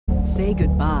Say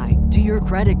goodbye to your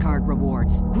credit card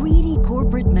rewards. Greedy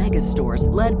corporate mega stores,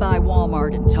 led by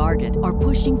Walmart and Target, are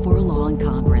pushing for a law in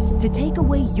Congress to take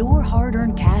away your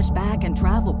hard-earned cash back and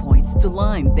travel points to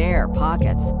line their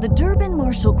pockets. The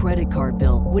Durbin-Marshall credit card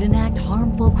bill would enact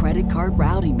harmful credit card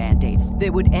routing mandates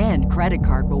that would end credit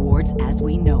card rewards as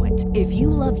we know it. If you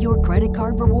love your credit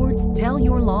card rewards, tell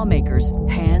your lawmakers,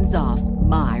 hands off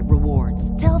my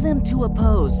rewards. Tell them to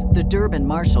oppose the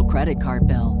Durbin-Marshall credit card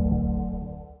bill.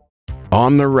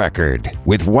 On the Record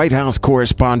with White House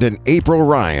correspondent April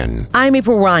Ryan. I'm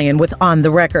April Ryan with On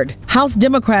the Record. House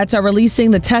Democrats are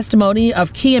releasing the testimony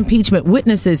of key impeachment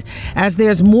witnesses as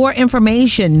there's more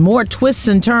information, more twists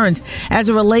and turns as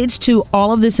it relates to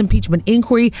all of this impeachment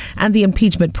inquiry and the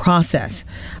impeachment process.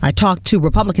 I talked to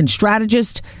Republican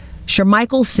strategist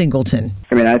Shermichael Singleton.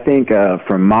 I think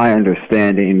from my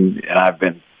understanding, and I've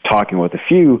been talking with a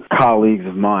few colleagues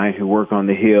of mine who work on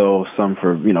the Hill, some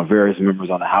for, various members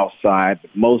on the House side,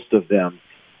 but most of them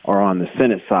are on the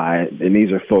Senate side. And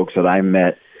these are folks that I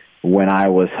met when I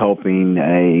was helping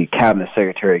a cabinet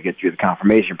secretary get through the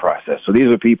confirmation process. So these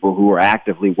are people who are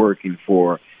actively working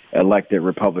for elected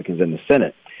Republicans in the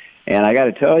Senate. And I got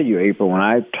to tell you, April, when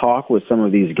I talk with some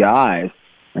of these guys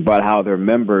about how their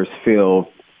members feel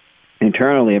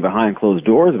internally and behind closed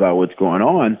doors about what's going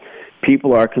on,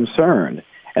 people are concerned.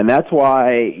 And that's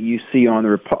why you see on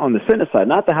the Senate side,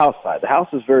 not the House side. The House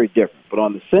is very different. But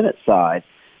on the Senate side,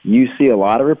 you see a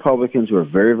lot of Republicans who are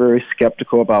very, very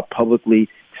skeptical about publicly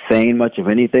saying much of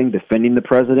anything, defending the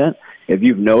president. If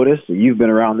you've noticed, you've been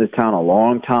around this town a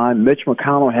long time, Mitch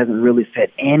McConnell hasn't really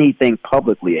said anything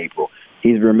publicly, April.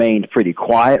 He's remained pretty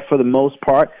quiet for the most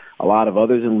part. A lot of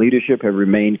others in leadership have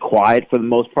remained quiet for the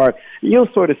most part. You'll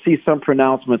sort of see some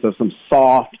pronouncements of some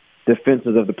soft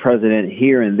defenses of the president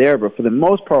here and there, but for the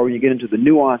most part, when you get into the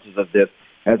nuances of this,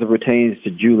 as it pertains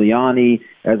to Giuliani,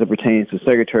 as it pertains to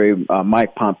Secretary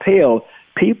Mike Pompeo,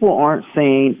 people aren't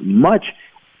saying much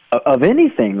of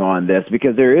anything on this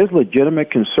because there is legitimate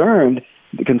concern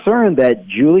that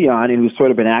Giuliani, who's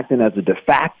sort of been acting as a de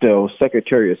facto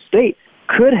Secretary of State,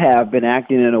 could have been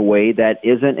acting in a way that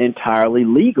isn't entirely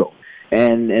legal.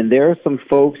 And there are some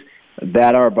folks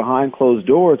that are behind closed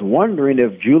doors wondering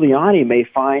if Giuliani may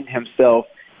find himself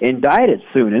indicted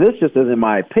soon. And this just isn't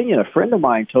my opinion. A friend of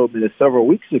mine told me this several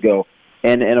weeks ago,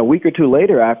 and a week or two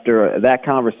later after that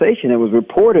conversation, it was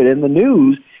reported in the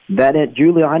news that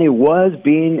Giuliani was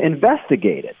being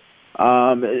investigated.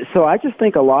 So I just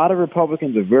think a lot of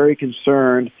Republicans are very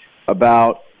concerned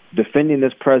about defending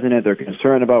this president. They're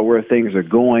concerned about where things are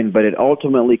going, but it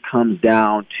ultimately comes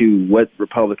down to what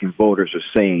Republican voters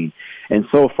are saying. And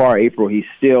so far, April, he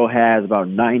still has about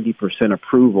 90%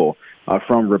 approval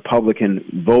from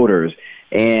Republican voters.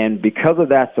 And because of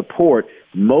that support,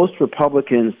 most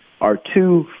Republicans are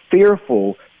too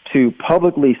fearful to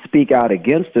publicly speak out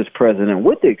against this president,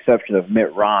 with the exception of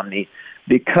Mitt Romney,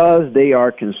 because they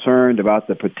are concerned about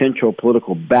the potential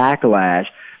political backlash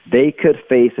they could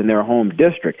face in their home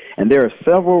district. And there are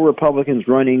several Republicans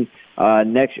running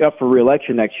up for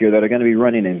re-election next year that are going to be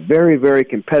running in very, very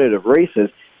competitive races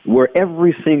where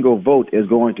every single vote is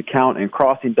going to count, and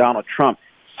crossing Donald Trump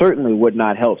certainly would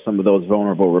not help some of those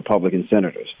vulnerable Republican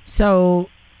senators. So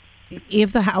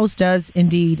if the House does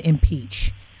indeed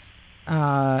impeach,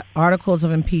 articles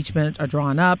of impeachment are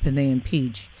drawn up and they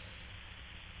impeach,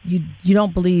 you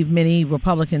don't believe many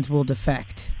Republicans will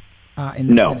defect in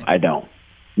the Senate? No, I don't.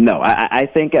 No, I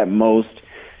think at most,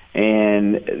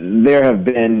 and there have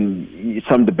been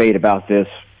some debate about this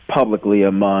publicly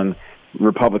among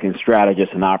Republican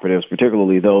strategists and operatives,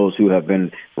 particularly those who have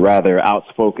been rather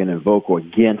outspoken and vocal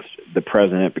against the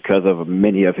president because of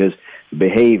many of his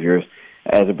behaviors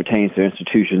as it pertains to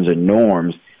institutions and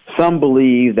norms. Some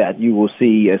believe that you will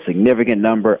see a significant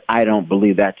number. I don't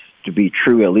believe that to be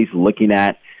true, at least looking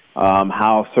at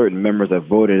how certain members have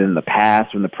voted in the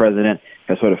past when the president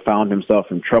has sort of found himself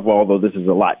in trouble, although this is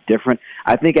a lot different.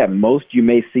 I think at most you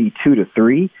may see 2 to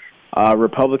 3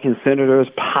 Republican senators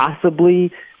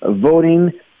possibly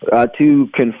voting to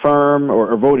confirm,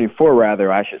 or voting for,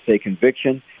 rather, I should say,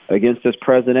 conviction against this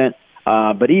president.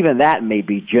 But even that may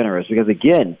be generous because,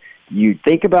 again, you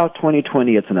think about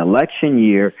 2020, it's an election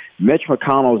year. Mitch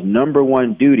McConnell's number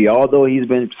one duty, although he's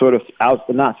been sort of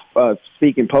not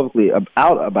speaking publicly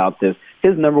out about this,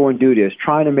 his number one duty is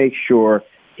trying to make sure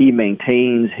he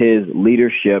maintains his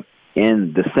leadership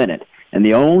in the Senate. And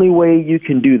the only way you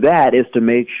can do that is to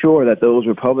make sure that those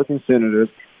Republican senators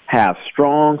have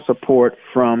strong support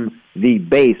from the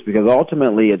base, because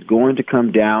ultimately it's going to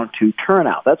come down to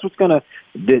turnout. That's what's going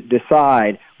to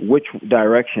decide which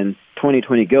direction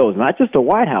 2020 goes. Not just the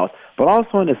White House, but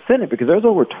also in the Senate, because there's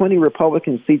over 20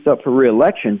 Republican seats up for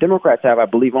re-election. Democrats have, I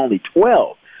believe, only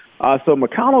 12. So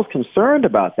McConnell's concerned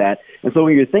about that. And so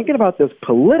when you're thinking about this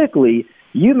politically,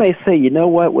 you may say, you know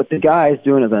what the guy is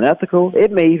doing is unethical.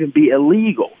 It may even be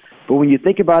illegal. But when you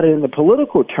think about it in the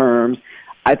political terms,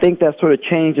 I think that sort of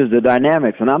changes the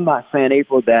dynamics. And I'm not saying,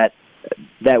 April, that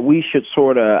we should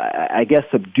sort of, I guess,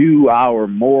 subdue our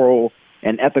moral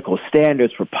and ethical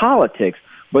standards for politics.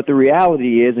 But the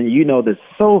reality is, and you know this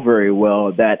so very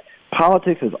well, that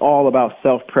politics is all about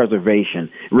self-preservation,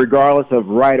 regardless of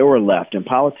right or left. And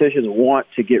politicians want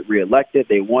to get reelected.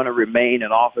 They want to remain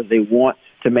in office. They want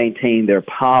to maintain their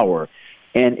power.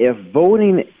 And if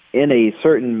voting in a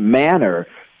certain manner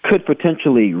could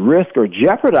potentially risk or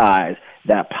jeopardize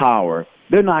that power,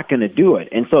 they're not going to do it.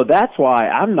 And so that's why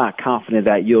I'm not confident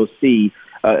that you'll see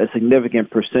a significant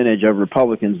percentage of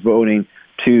Republicans voting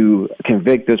to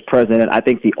convict this president. I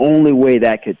think the only way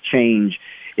that could change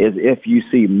is if you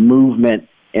see movement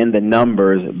in the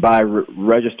numbers by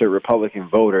registered Republican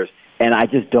voters, and I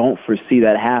just don't foresee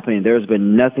that happening. There's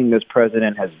been nothing this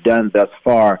president has done thus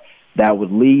far that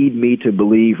would lead me to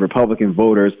believe Republican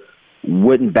voters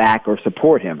wouldn't back or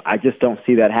support him. I just don't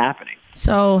see that happening.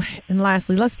 So, and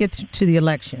lastly, let's get to the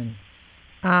election.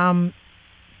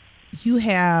 You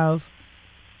have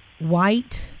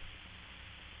white,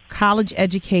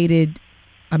 college-educated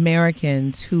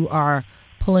Americans who are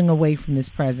pulling away from this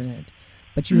president,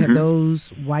 but you have those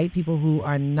white people who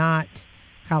are not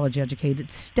college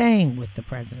educated staying with the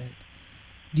president.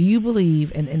 Do you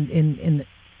believe in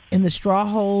the straw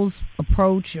holes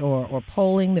approach or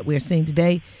polling that we're seeing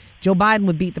today, Joe Biden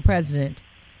would beat the president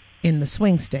in the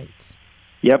swing states?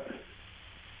 Yep.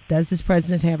 Does this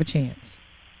president have a chance?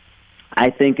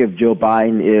 I think if Joe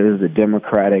Biden is the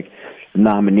Democratic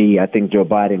nominee, I think Joe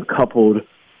Biden, coupled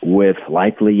with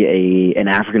likely an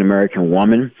African-American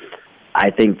woman, I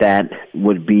think that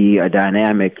would be a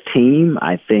dynamic team.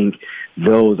 I think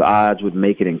those odds would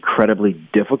make it incredibly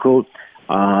difficult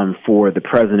for the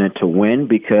president to win,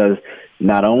 because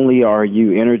not only are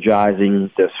you energizing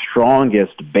the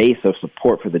strongest base of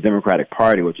support for the Democratic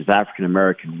Party, which is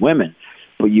African-American women,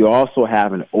 but you also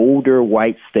have an older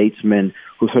white statesman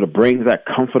who sort of brings that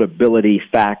comfortability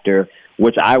factor,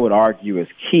 which I would argue is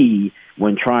key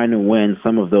when trying to win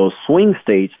some of those swing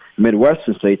states,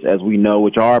 Midwestern states, as we know,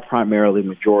 which are primarily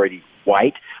majority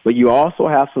white. But you also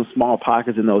have some small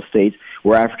pockets in those states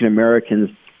where African Americans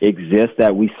exist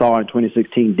that we saw in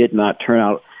 2016 did not turn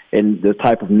out in the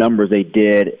type of numbers they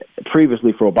did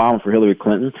previously for Obama, for Hillary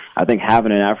Clinton. I think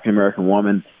having an African American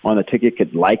woman on the ticket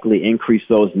could likely increase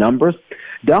those numbers.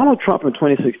 Donald Trump in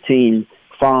 2016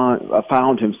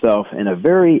 found himself in a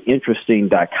very interesting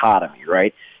dichotomy,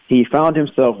 right? He found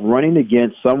himself running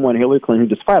against someone, Hillary Clinton,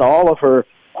 who, despite all of her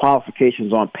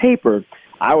qualifications on paper,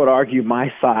 I would argue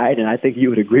my side, and I think you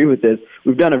would agree with this,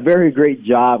 we've done a very great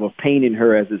job of painting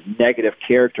her as this negative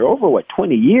character over,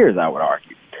 20 years, I would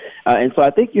argue. And so I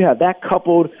think you have that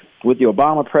coupled with the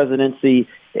Obama presidency.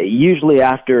 Usually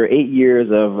after 8 years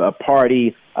of a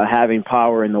party having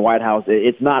power in the White House,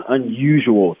 it's not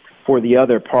unusual for the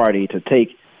other party to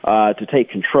take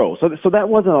control. So that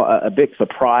wasn't a big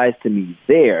surprise to me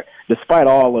there, despite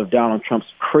all of Donald Trump's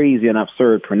crazy and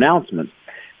absurd pronouncements.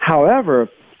 However,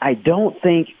 I don't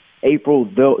think, April,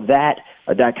 though, that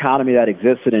a dichotomy that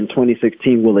existed in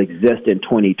 2016 will exist in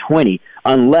 2020,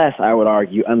 unless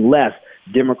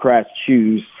Democrats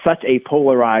choose such a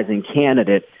polarizing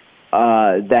candidate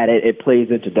that it plays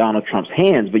into Donald Trump's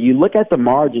hands. But you look at the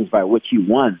margins by which he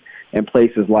won in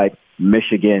places like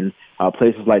Michigan,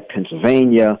 places like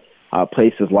Pennsylvania,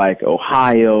 places like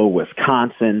Ohio,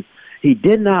 Wisconsin. He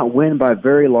did not win by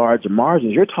very large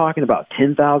margins. You're talking about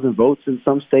 10,000 votes in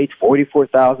some states,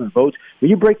 44,000 votes.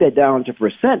 When you break that down into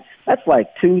percent, that's like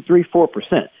 2, 3, 4%.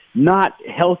 Not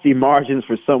healthy margins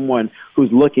for someone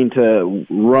who's looking to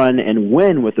run and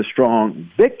win with a strong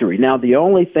victory. Now, the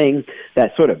only thing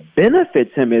that sort of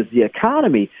benefits him is the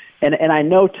economy. And I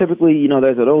know typically,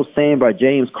 there's an old saying by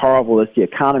James Carville, it's the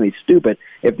economy's stupid.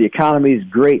 If the economy is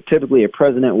great, typically a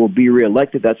president will be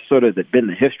reelected. That's sort of been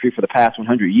the history for the past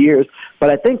 100 years.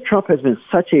 But I think Trump has been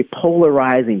such a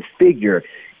polarizing figure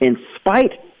in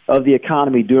spite of the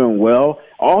economy doing well,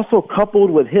 also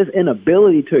coupled with his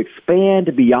inability to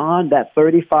expand beyond that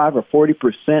 35 or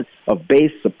 40% of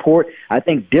base support. I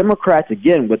think Democrats,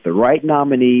 again, with the right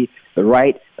nominee, the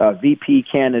right VP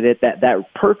candidate,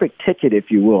 that perfect ticket, if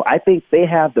you will, I think they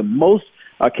have the most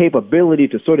capability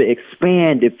to sort of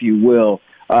expand, if you will,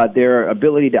 their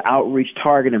ability to outreach,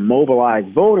 target, and mobilize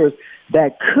voters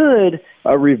that could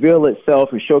reveal itself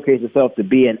and showcase itself to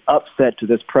be an upset to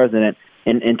this president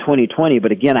in 2020.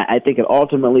 But again, I think it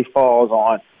ultimately falls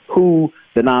on who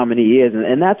the nominee is.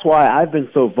 And that's why I've been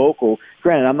so vocal.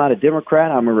 Granted, I'm not a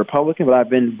Democrat, I'm a Republican, but I've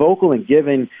been vocal in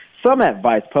giving some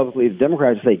advice publicly to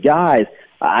Democrats to say, guys,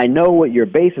 I know what your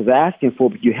base is asking for,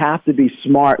 but you have to be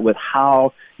smart with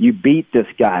how you beat this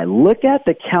guy. Look at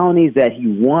the counties that he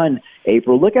won,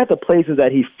 April. Look at the places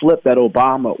that he flipped that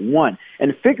Obama won,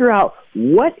 and figure out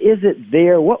what is it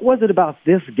there, what was it about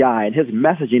this guy and his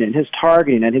messaging and his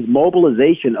targeting and his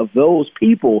mobilization of those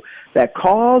people that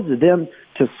caused them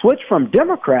to switch from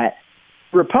Democrat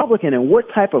to Republican, and what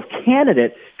type of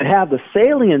candidate could have the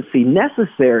saliency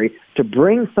necessary to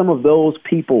bring some of those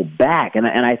people back. And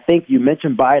I think you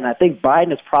mentioned Biden. I think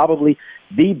Biden is probably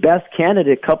the best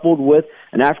candidate, coupled with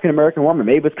an African-American woman.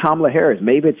 Maybe it's Kamala Harris.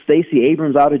 Maybe it's Stacey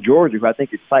Abrams out of Georgia, who I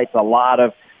think excites a lot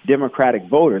of Democratic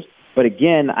voters. But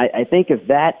again, I think if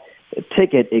that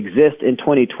ticket exists in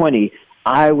 2020,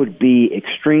 I would be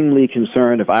extremely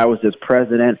concerned if I was his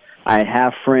president. I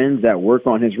have friends that work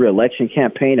on his reelection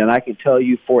campaign, and I can tell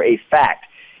you for a fact,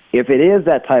 if it is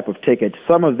that type of ticket,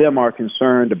 some of them are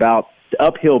concerned about the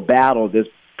uphill battle this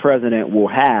president will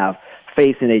have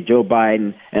facing a Joe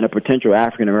Biden and a potential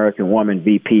African-American woman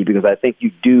VP, because I think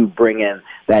you do bring in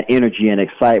that energy and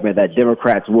excitement that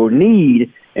Democrats will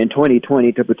need in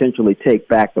 2020 to potentially take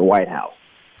back the White House.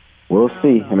 We'll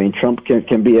see. I mean, Trump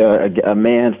can be a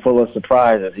man full of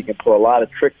surprises. He can pull a lot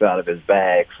of tricks out of his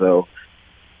bag. So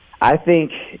I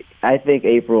think,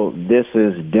 April, this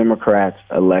is Democrats'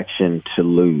 election to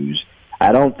lose.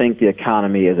 I don't think the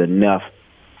economy is enough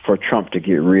for Trump to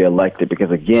get reelected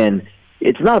because, again,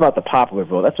 it's not about the popular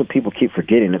vote. That's what people keep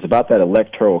forgetting. It's about that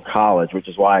electoral college, which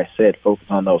is why I said focus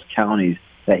on those counties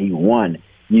that he won.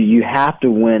 You have to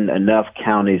win enough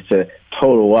counties to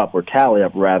total up, or tally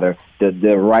up, rather,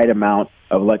 the right amount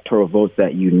of electoral votes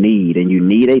that you need. And you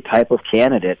need a type of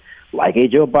candidate like a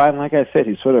Joe Biden. Like I said,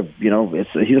 he's sort of,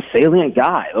 he's a salient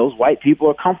guy. Those white people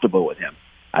are comfortable with him.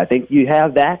 I think you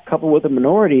have that coupled with a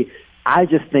minority. I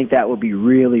just think that would be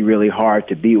really, really hard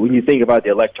to beat when you think about the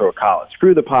Electoral College.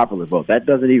 Screw the popular vote. That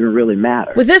doesn't even really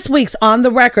matter. With this week's On the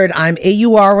Record, I'm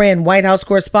AURN White House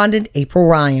correspondent April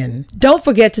Ryan. Don't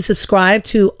forget to subscribe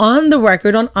to On the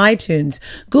Record on iTunes,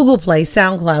 Google Play,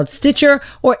 SoundCloud, Stitcher,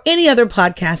 or any other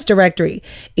podcast directory.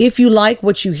 If you like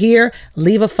what you hear,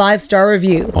 leave a 5-star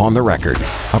review. On the Record,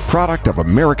 a product of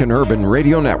American Urban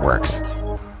Radio Networks.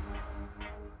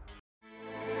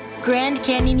 Grand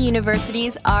Canyon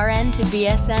University's RN to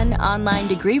BSN online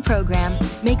degree program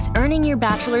makes earning your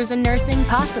bachelor's in nursing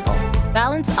possible.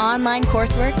 Balance online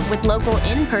coursework with local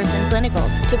in-person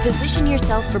clinicals to position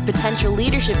yourself for potential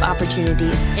leadership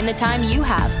opportunities in the time you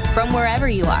have from wherever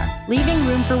you are, leaving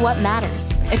room for what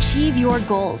matters. Achieve your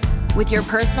goals with your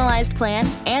personalized plan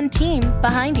and team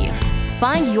behind you.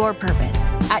 Find your purpose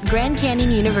at Grand Canyon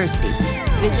University.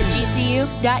 Visit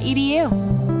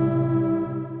gcu.edu.